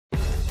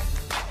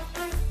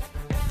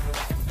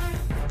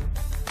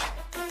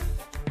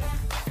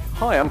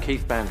Hi, I'm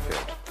Keith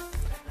Banfield.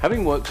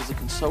 Having worked as a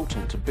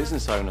consultant to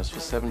business owners for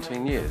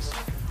 17 years,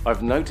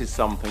 I've noticed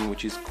something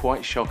which is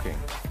quite shocking.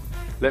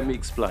 Let me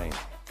explain.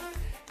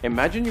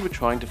 Imagine you were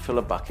trying to fill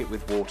a bucket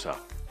with water,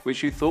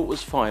 which you thought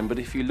was fine, but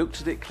if you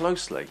looked at it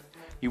closely,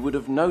 you would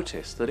have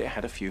noticed that it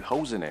had a few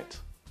holes in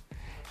it.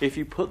 If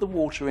you put the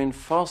water in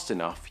fast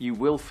enough, you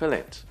will fill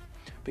it,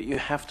 but you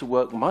have to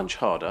work much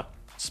harder,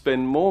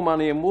 spend more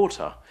money in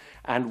water,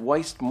 and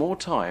waste more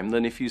time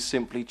than if you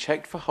simply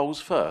checked for holes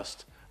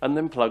first and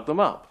then plug them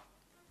up.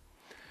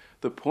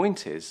 The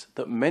point is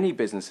that many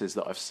businesses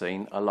that I've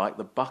seen are like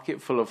the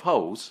bucket full of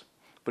holes,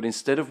 but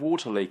instead of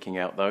water leaking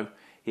out though,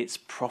 it's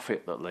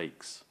profit that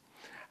leaks.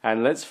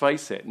 And let's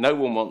face it, no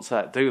one wants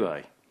that, do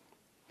they?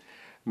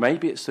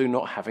 Maybe it's through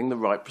not having the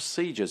right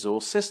procedures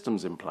or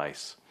systems in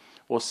place,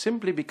 or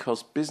simply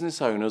because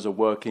business owners are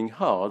working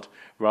hard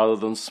rather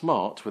than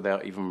smart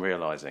without even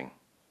realizing.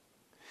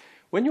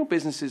 When your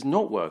business is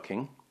not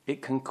working,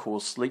 it can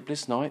cause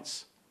sleepless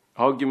nights,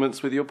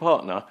 arguments with your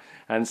partner,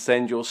 and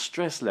send your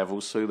stress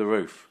levels through the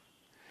roof.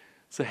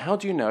 So how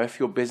do you know if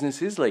your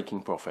business is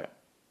leaking profit?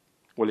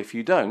 Well, if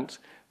you don't,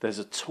 there's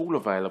a tool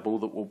available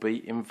that will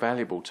be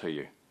invaluable to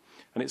you,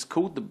 and it's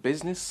called the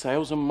Business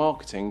Sales and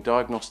Marketing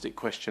Diagnostic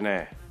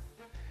Questionnaire.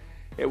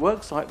 It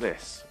works like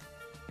this.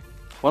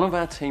 One of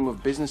our team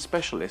of business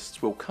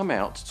specialists will come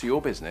out to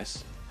your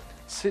business,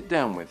 sit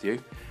down with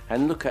you,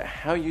 and look at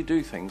how you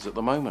do things at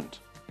the moment.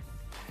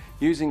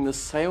 Using the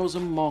Sales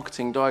and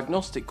Marketing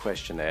Diagnostic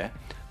Questionnaire,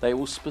 they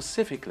will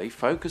specifically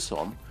focus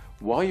on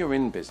why you're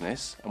in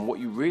business and what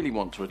you really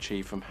want to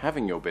achieve from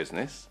having your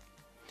business,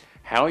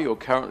 how you're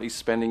currently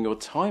spending your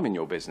time in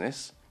your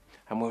business,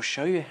 and we'll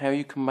show you how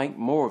you can make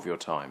more of your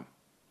time,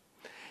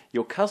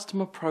 your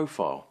customer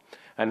profile,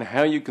 and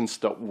how you can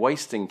stop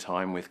wasting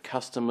time with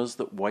customers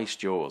that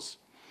waste yours,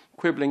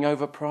 quibbling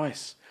over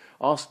price,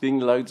 asking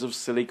loads of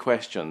silly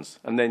questions,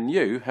 and then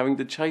you having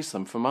to chase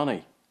them for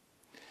money.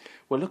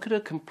 We'll look at a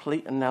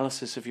complete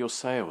analysis of your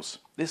sales.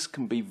 This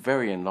can be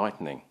very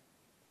enlightening.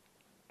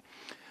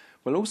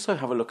 We'll also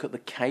have a look at the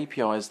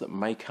KPIs that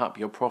make up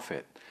your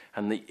profit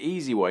and the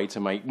easy way to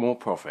make more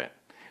profit,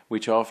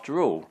 which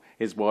after all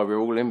is why we're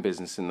all in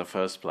business in the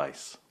first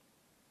place.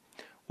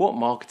 What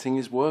marketing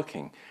is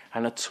working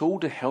and a tool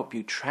to help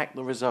you track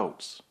the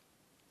results.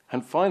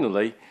 And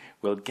finally,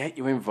 we'll get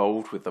you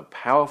involved with the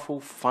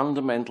powerful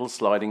fundamental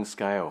sliding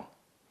scale.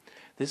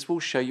 This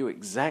will show you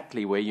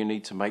exactly where you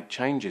need to make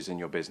changes in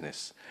your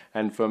business,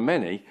 and for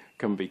many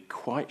can be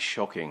quite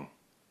shocking.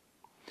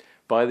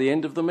 By the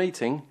end of the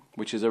meeting,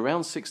 which is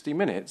around 60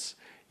 minutes,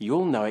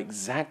 you'll know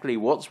exactly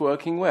what's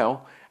working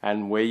well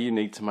and where you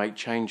need to make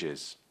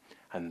changes.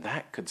 And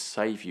that could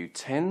save you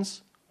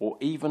tens or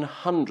even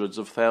hundreds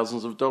of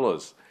thousands of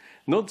dollars,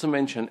 not to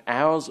mention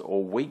hours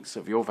or weeks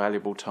of your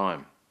valuable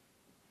time.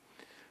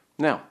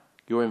 Now,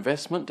 your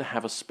investment to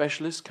have a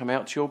specialist come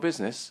out to your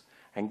business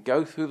and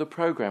go through the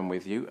program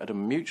with you at a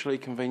mutually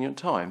convenient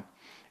time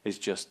is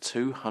just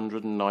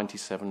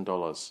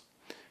 $297,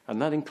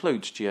 and that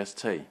includes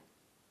GST.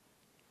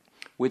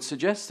 We'd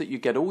suggest that you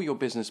get all your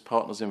business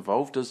partners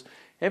involved, as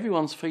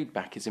everyone's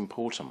feedback is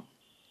important.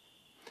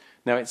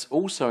 Now, it's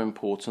also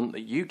important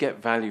that you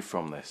get value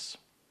from this.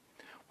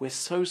 We're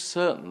so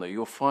certain that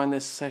you'll find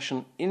this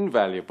session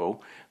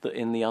invaluable that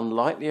in the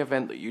unlikely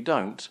event that you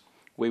don't,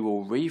 we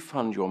will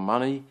refund your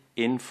money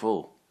in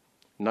full.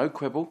 No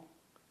quibble,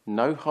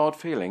 no hard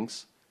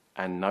feelings,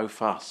 and no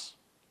fuss.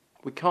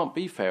 We can't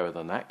be fairer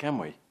than that, can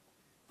we?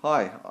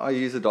 Hi, I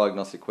use a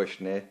diagnostic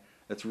questionnaire.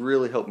 It's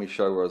really helped me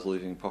show where I was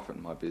losing profit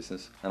in my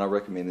business, and I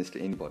recommend this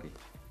to anybody.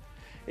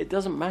 It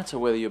doesn't matter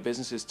whether your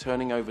business is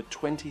turning over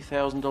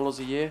 $20,000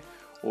 a year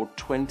or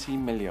 $20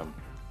 million.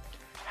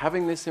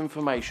 Having this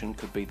information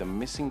could be the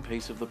missing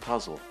piece of the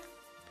puzzle.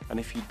 And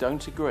if you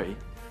don't agree,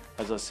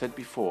 as I said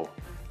before,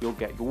 you'll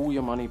get all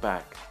your money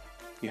back.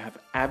 You have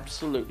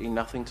absolutely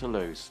nothing to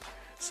lose.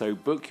 So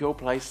book your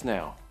place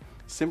now.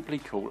 Simply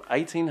call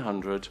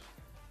 1800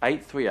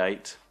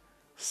 838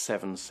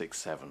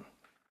 767.